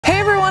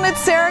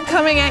Park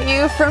coming at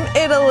you from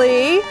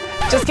Italy.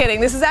 Just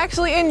kidding, this is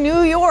actually in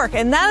New York,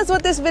 and that is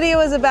what this video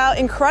is about.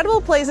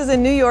 Incredible places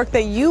in New York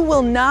that you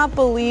will not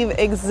believe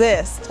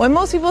exist. When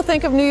most people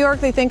think of New York,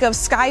 they think of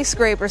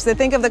skyscrapers, they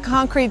think of the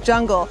concrete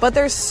jungle, but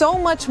there's so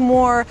much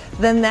more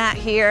than that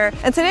here.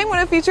 And today I'm going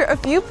to feature a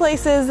few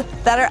places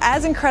that are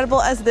as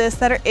incredible as this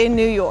that are in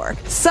New York.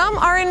 Some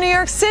are in New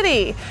York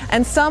City,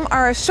 and some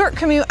are a short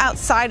commute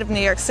outside of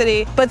New York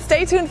City, but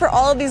stay tuned for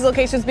all of these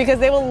locations because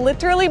they will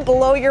literally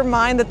blow your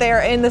mind that they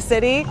are in the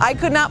city. I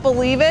could not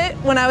believe it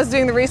when I was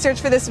doing the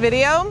research for this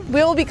video.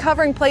 We will be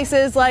covering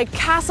places like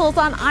castles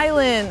on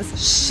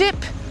islands, ship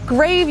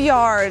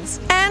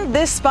graveyards, and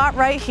this spot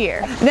right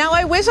here. Now,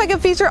 I wish I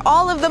could feature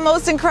all of the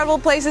most incredible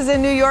places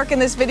in New York in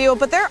this video,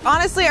 but there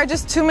honestly are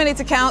just too many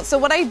to count. So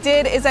what I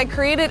did is I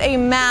created a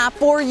map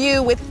for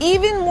you with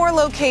even more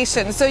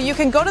locations. So you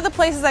can go to the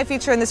places I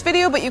feature in this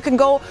video, but you can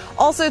go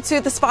also to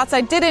the spots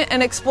I didn't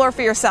and explore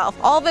for yourself.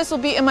 All of this will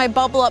be in my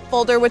Bubble Up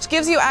folder, which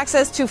gives you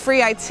access to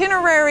free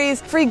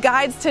itineraries, free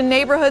guides to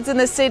neighborhoods in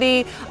the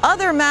city,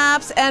 other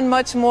maps, and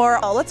much more.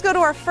 Let's go to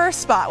our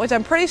first spot, which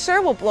I'm pretty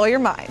sure will blow your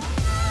mind.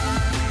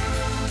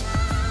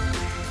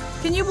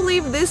 Can you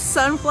believe this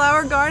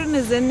sunflower garden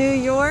is in New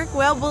York?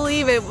 Well,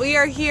 believe it. We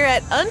are here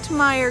at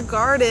Untermyer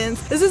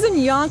Gardens. This is in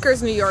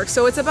Yonkers, New York,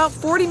 so it's about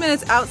 40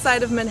 minutes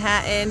outside of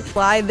Manhattan.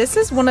 Why? This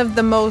is one of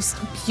the most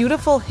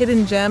beautiful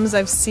hidden gems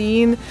I've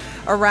seen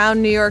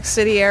around New York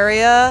City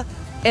area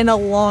in a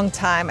long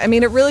time. I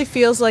mean, it really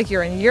feels like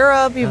you're in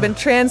Europe, you've been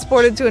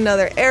transported to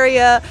another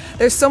area.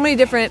 There's so many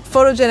different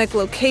photogenic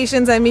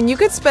locations. I mean, you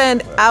could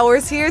spend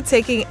hours here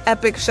taking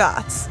epic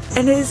shots.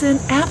 And it is an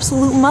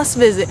absolute must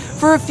visit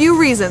for a few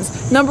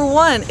reasons. Number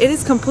one, it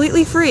is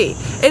completely free.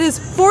 It is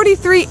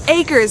 43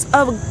 acres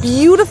of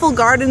beautiful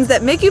gardens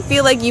that make you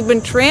feel like you've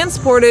been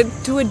transported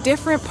to a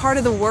different part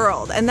of the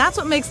world. And that's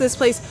what makes this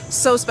place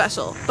so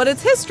special. But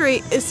its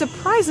history is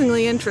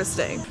surprisingly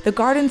interesting. The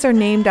gardens are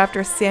named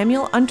after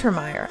Samuel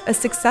Untermyer, a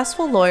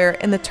successful lawyer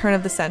in the turn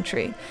of the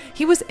century.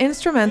 He was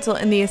instrumental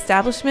in the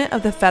establishment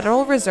of the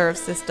Federal Reserve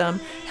System,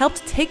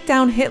 helped take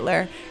down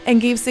Hitler,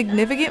 and gave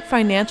significant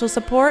financial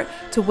support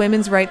to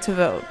women's right to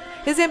vote.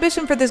 His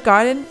ambition for this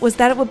garden was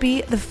that it would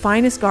be the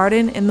finest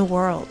garden in the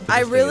world. I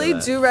really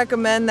do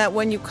recommend that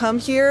when you come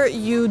here,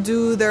 you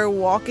do their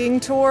walking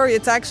tour.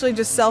 It's actually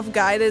just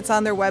self-guided, it's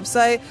on their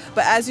website.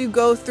 But as you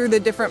go through the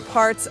different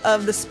parts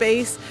of the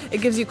space,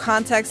 it gives you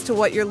context to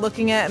what you're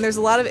looking at. And there's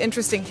a lot of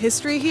interesting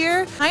history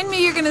here. Behind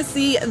me, you're gonna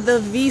see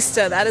the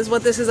Vista. That is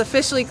what this is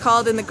officially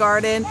called in the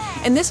garden.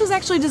 And this was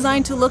actually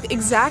designed to look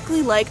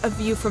exactly like a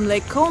view from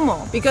Lake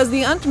Como, because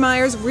the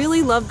Untermyers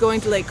really loved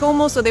going to Lake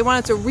Como, so they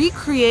wanted to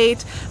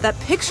recreate that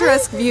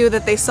picturesque view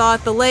that they saw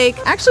at the lake.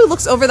 Actually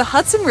looks over the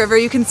Hudson River.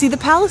 You can see the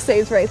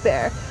Palisades right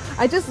there.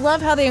 I just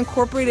love how they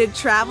incorporated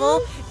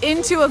travel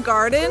into a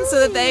garden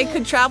so that they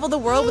could travel the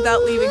world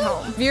without leaving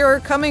home. If you're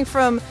coming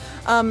from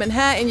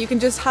Manhattan, you can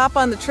just hop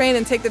on the train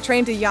and take the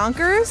train to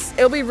Yonkers.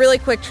 It'll be really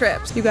quick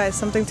trips. You guys,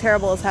 something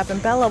terrible has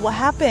happened. Bella, what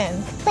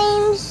happened?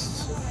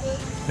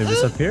 Did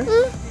this up here?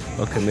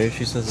 Okay, maybe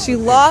she says she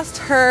lost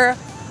her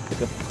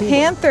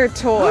panther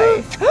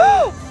toy.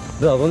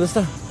 Bella, ¿dónde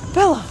está?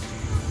 Bella!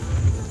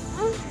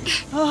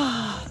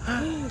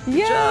 Oh,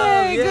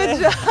 yay!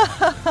 Good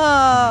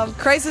job!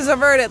 Crisis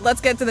averted.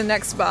 Let's get to the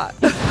next spot.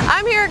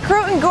 I'm here at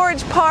Croton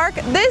Gorge Park.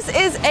 This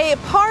is a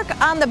park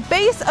on the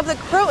base of the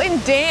Croton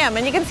Dam,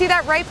 and you can see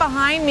that right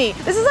behind me.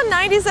 This is a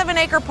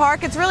 97-acre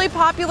park. It's really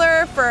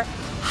popular for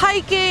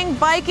hiking,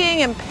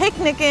 biking, and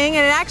picnicking,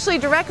 and it actually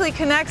directly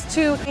connects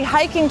to the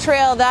hiking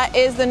trail that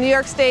is the New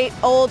York State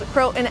Old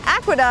Croton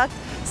Aqueduct.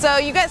 So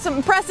you get some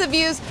impressive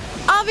views.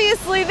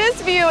 Obviously, this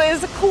view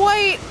is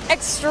quite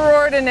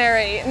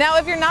extraordinary. Now,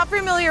 if you're not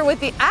familiar with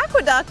the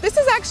aqueduct, this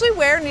is actually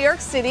where New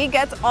York City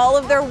gets all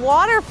of their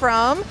water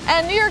from.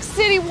 And New York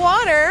City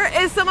water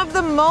is some of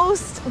the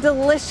most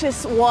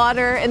delicious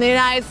water in the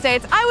United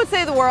States, I would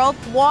say the world.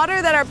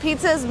 Water that our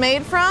pizza is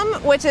made from,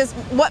 which is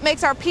what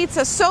makes our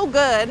pizza so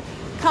good,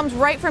 comes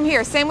right from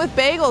here. Same with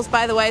bagels,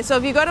 by the way. So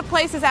if you go to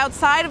places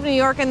outside of New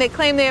York and they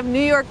claim they have New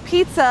York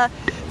pizza,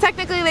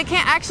 technically they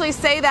can't actually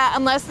say that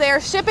unless they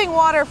are shipping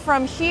water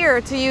from here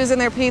to use in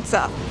their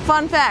pizza.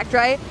 Fun fact,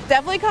 right?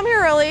 Definitely come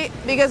here early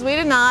because we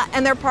did not,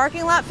 and their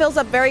parking lot fills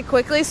up very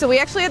quickly, so we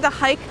actually had to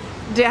hike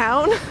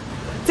down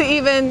to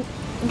even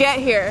get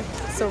here.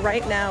 So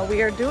right now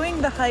we are doing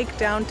the hike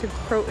down to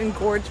Croton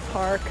Gorge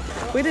Park.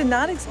 We did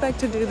not expect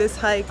to do this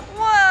hike.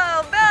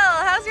 Whoa,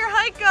 Belle, how's your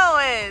hike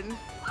going?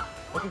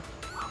 Okay.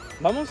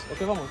 Vamos?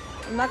 Okay, vamos.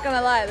 I'm not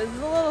gonna lie, this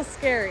is a little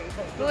scary.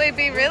 Louis,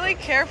 be really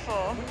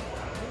careful.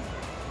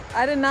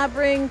 I did not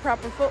bring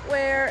proper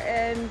footwear,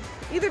 and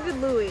either did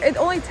Louis. It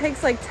only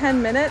takes like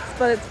 10 minutes,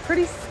 but it's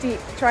pretty steep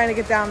trying to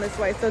get down this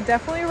way. So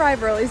definitely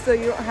arrive early so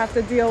you don't have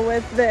to deal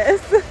with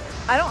this.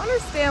 I don't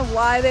understand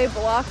why they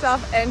blocked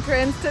off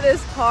entrance to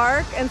this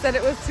park and said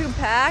it was too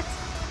packed.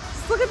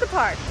 Just look at the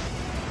park.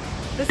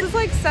 This is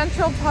like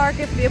Central Park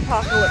if the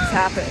apocalypse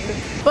happened.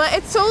 But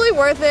it's totally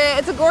worth it.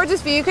 It's a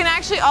gorgeous view. You can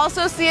actually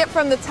also see it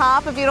from the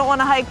top if you don't want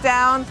to hike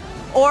down.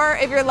 Or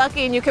if you're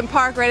lucky and you can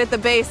park right at the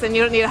base, then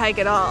you don't need to hike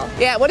at all.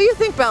 Yeah, what do you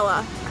think,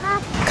 Bella?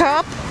 Cup.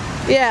 Cup?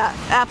 Yeah,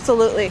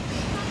 absolutely.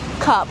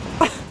 Cup.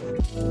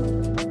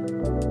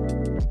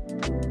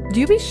 Would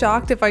you be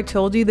shocked if I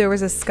told you there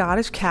was a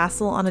Scottish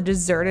castle on a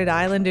deserted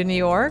island in New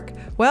York?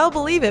 Well,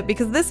 believe it,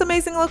 because this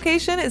amazing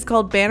location is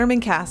called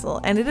Bannerman Castle,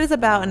 and it is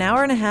about an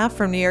hour and a half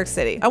from New York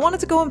City. I wanted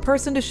to go in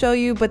person to show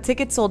you, but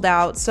tickets sold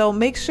out, so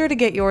make sure to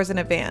get yours in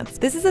advance.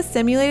 This is a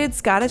simulated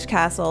Scottish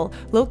castle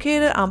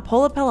located on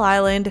Polapel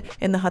Island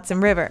in the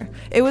Hudson River.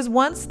 It was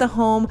once the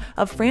home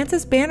of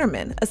Francis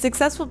Bannerman, a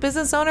successful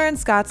business owner and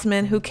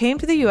Scotsman who came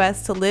to the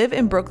US to live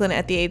in Brooklyn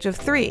at the age of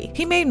 3.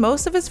 He made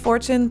most of his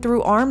fortune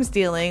through arms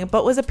dealing,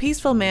 but was a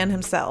peaceful man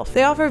himself.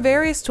 They offer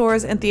various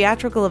tours and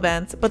theatrical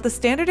events, but the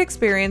standard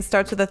experience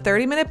starts with a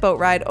 30-minute boat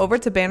ride over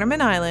to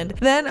Bannerman Island,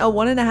 then a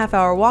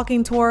 1.5-hour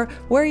walking tour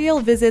where you'll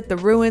visit the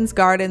ruins,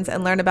 gardens,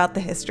 and learn about the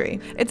history.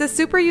 It's a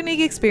super unique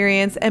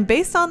experience, and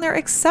based on their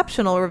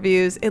exceptional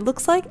reviews, it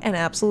looks like an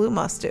absolute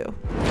must-do.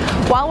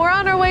 While we're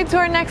on our way to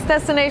our next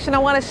destination, I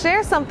want to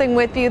share something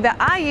with you that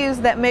I use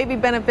that may be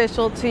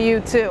beneficial to you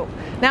too.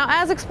 Now,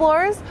 as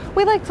explorers,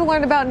 we like to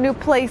learn about new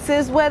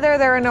places, whether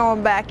they're in our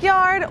own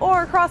backyard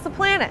or across the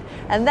planet.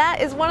 And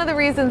that is one of the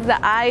reasons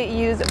that I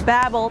use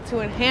Babbel to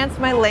enhance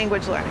my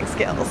language learning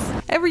skills.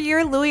 Every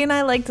year, Louie and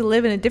I like to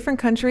live in a different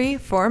country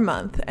for a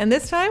month, and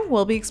this time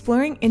we'll be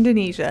exploring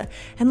Indonesia.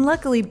 And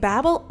luckily,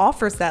 Babbel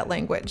offers that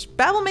language.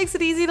 Babbel makes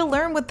it easy to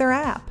learn with their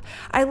app.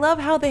 I love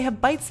how they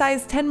have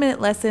bite-sized 10-minute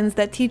lessons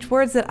that teach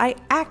words that I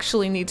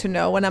actually need to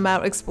know when I'm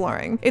out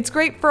exploring. It's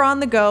great for on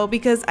the go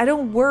because I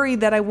don't worry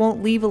that I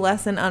won't leave a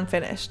lesson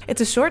unfinished.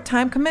 It's a short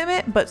time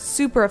commitment, but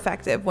super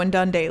effective when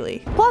done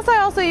daily. Plus, I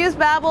also use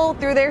Babbel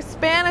through their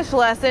Spanish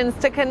lessons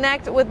to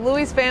connect with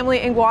Louie's family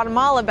in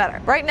Guatemala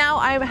better. Right now,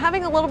 I'm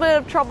having a little bit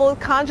of trouble with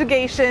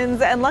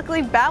conjugations, and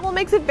luckily Babbel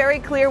makes it very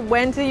clear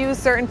when to use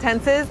certain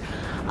tenses,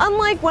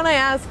 unlike when I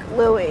ask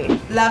Louie.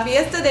 La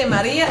fiesta de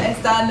María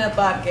está en el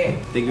parque.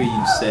 I think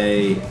you'd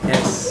say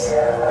es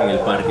en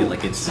el parque,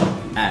 like it's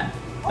at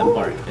the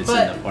park. It's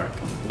in the park.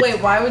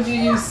 Wait, why would you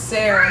use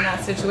ser in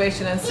that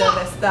situation instead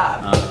of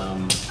estar?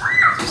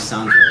 It just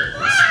sounds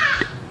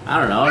right. I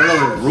don't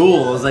know the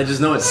rules. I just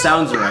know it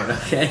sounds right,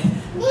 okay?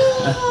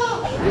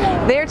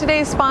 They're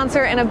today's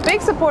sponsor and a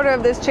big supporter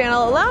of this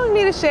channel, allowing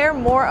me to share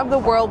more of the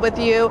world with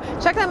you.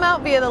 Check them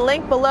out via the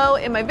link below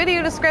in my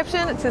video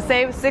description to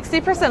save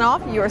 60%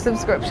 off your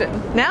subscription.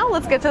 Now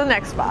let's get to the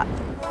next spot.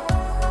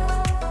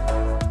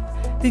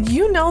 Did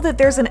you know that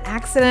there's an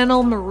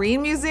accidental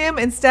marine museum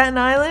in Staten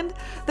Island?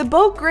 The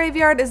boat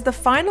graveyard is the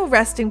final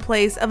resting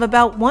place of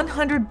about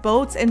 100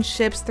 boats and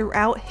ships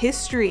throughout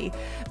history.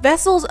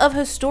 Vessels of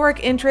historic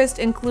interest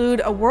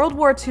include a World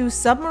War II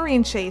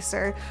submarine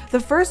chaser, the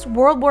first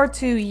World War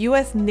II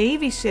US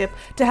Navy ship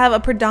to have a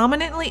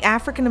predominantly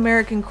African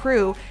American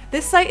crew.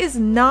 This site is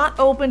not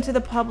open to the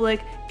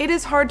public, it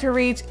is hard to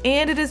reach,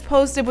 and it is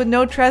posted with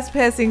no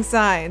trespassing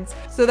signs.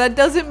 So that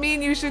doesn't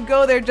mean you should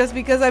go there just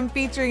because I'm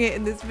featuring it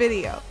in this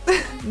video.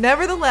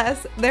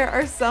 Nevertheless, there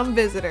are some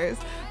visitors.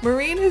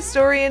 Marine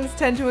historians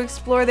tend to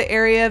explore the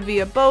area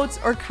via boats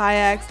or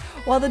kayaks,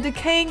 while the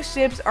decaying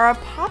ships are a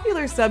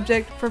popular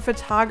subject for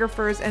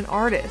photographers and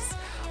artists.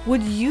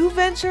 Would you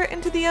venture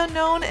into the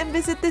unknown and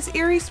visit this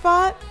eerie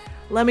spot?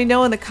 Let me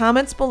know in the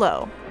comments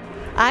below.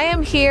 I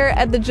am here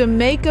at the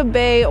Jamaica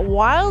Bay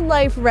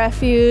Wildlife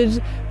Refuge.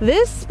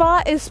 This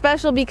spot is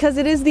special because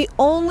it is the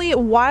only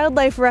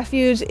wildlife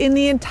refuge in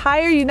the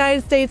entire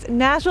United States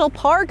National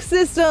Park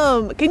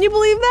System. Can you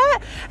believe that?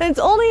 And it's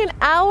only an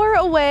hour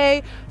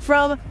away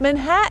from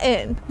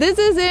Manhattan. This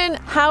is in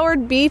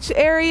Howard Beach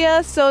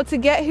area, so to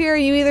get here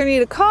you either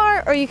need a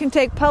car or you can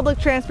take public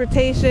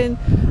transportation.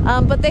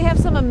 But they have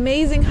some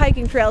amazing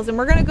hiking trails, and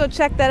we're gonna go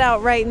check that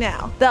out right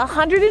now. The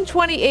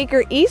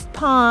 120-acre East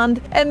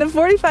Pond and the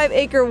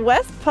 45-acre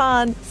West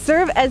Pond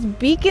serve as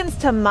beacons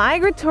to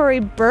migratory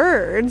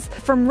birds,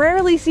 from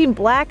rarely seen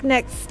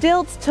black-necked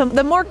stilts to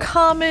the more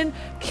common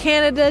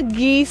Canada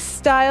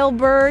geese-style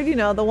bird, you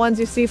know, the ones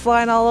you see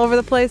flying all over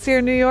the place here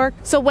in New York.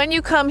 So when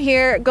you come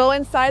here, go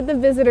inside the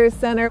Visitors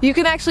Center. You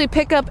can actually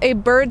pick up a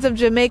Birds of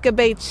Jamaica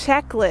Bay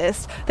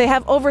checklist. They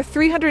have over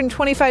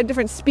 325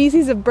 different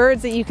species of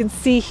birds that you can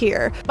see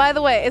here. By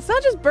the way, it's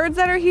not just birds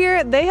that are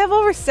here, they have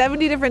over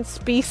 70 different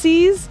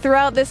species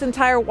throughout this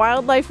entire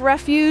wildlife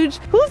refuge.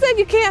 Who said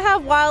you can't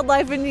have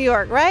wildlife in New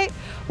York, right?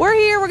 We're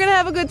here, we're gonna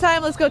have a good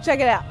time, let's go check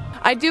it out.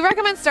 I do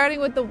recommend starting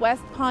with the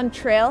West Pond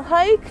Trail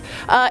hike.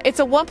 It's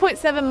a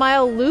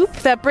 1.7-mile loop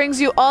that brings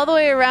you all the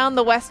way around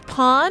the West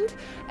Pond,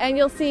 and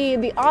you'll see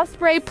the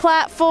Osprey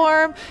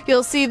platform,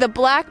 you'll see the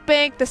Black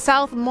Bank, the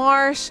South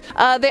Marsh.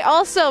 They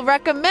also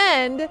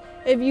recommend,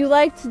 if you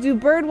like to do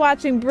bird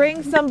watching,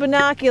 bring some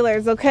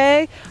binoculars,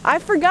 okay? I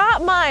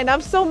forgot mine,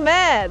 I'm so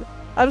mad.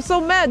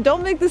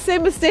 Don't make the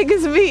same mistake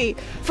as me.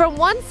 From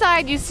one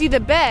side you see the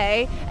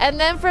bay, and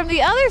then from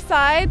the other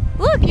side,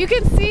 look, you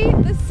can see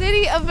the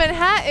city of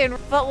Manhattan.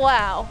 But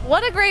wow,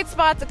 what a great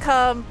spot to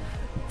come.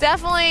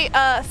 Definitely,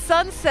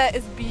 sunset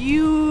is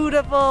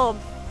beautiful,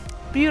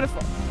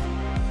 beautiful.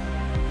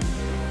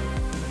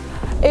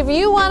 If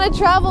you want to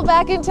travel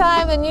back in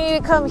time, then you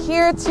need to come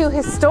here to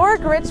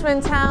historic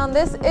Richmond town.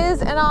 This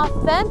is an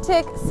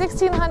authentic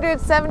 1600s,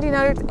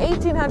 1700s,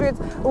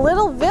 1800s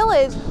little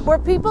village where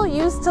people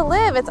used to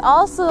live. It's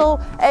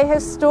also a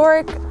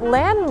historic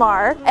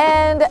landmark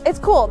and it's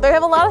cool. They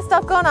have a lot of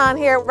stuff going on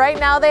here. Right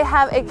now they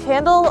have a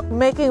candle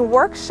making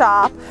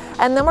workshop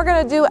and then we're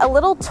going to do a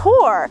little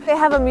tour. They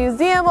have a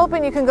museum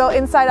open. You can go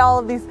inside all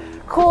of these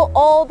cool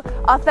old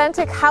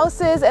authentic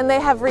houses and they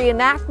have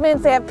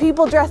reenactments. They have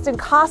people dressed in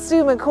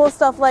costume and cool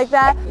stuff like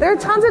that. There are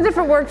tons of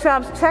different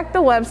workshops. Check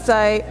the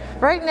website.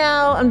 Right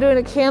now I'm doing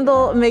a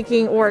candle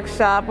making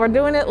workshop. We're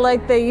doing it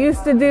like they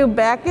used to do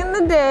back in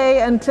the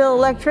day until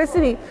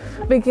electricity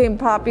became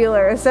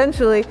popular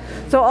essentially.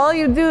 So all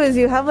you do is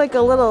you have like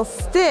a little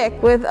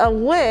stick with a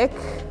wick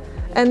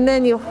and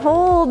then you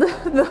hold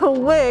the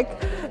wick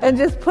and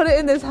just put it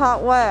in this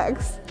hot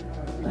wax.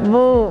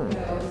 Boom,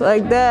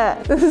 like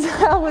that. This is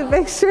how we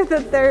make sure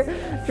that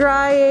they're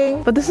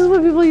drying. But this is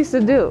what people used to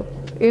do.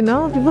 You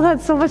know, people had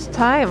so much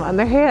time on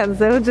their hands.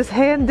 They would just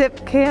hand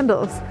dip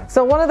candles.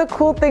 So one of the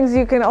cool things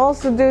you can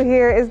also do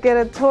here is get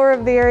a tour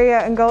of the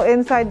area and go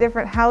inside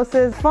different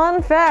houses.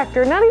 Fun fact,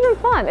 or not even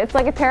fun, it's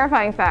like a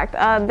terrifying fact.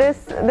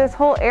 This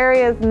whole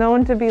area is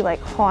known to be like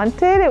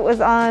haunted. It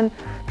was on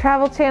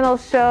Travel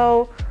Channel's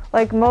show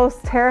like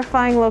most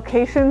terrifying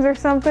locations or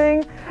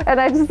something, and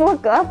I just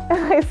look up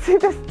and I see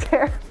this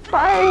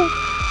terrifying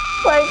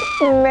like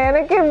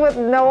mannequin with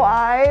no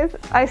eyes.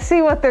 I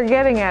see what they're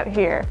getting at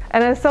here,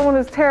 and as someone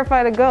who's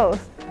terrified of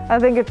ghosts, I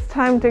think it's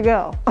time to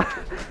go.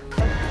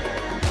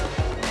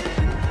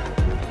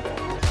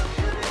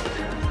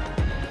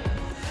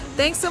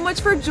 Thanks so much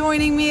for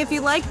joining me. If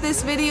you like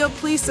this video,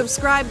 please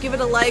subscribe, give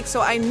it a like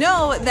so I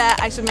know that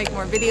I should make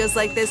more videos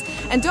like this.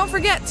 And don't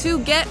forget to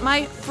get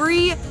my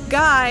free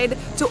guide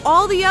to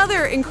all the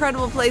other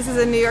incredible places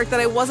in New York that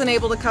I wasn't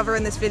able to cover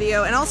in this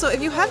video. And also,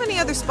 if you have any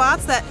other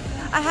spots that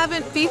I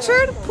haven't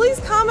featured, please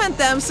comment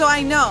them so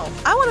I know.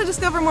 I want to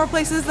discover more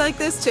places like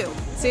this too.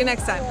 See you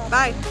next time.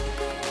 Bye.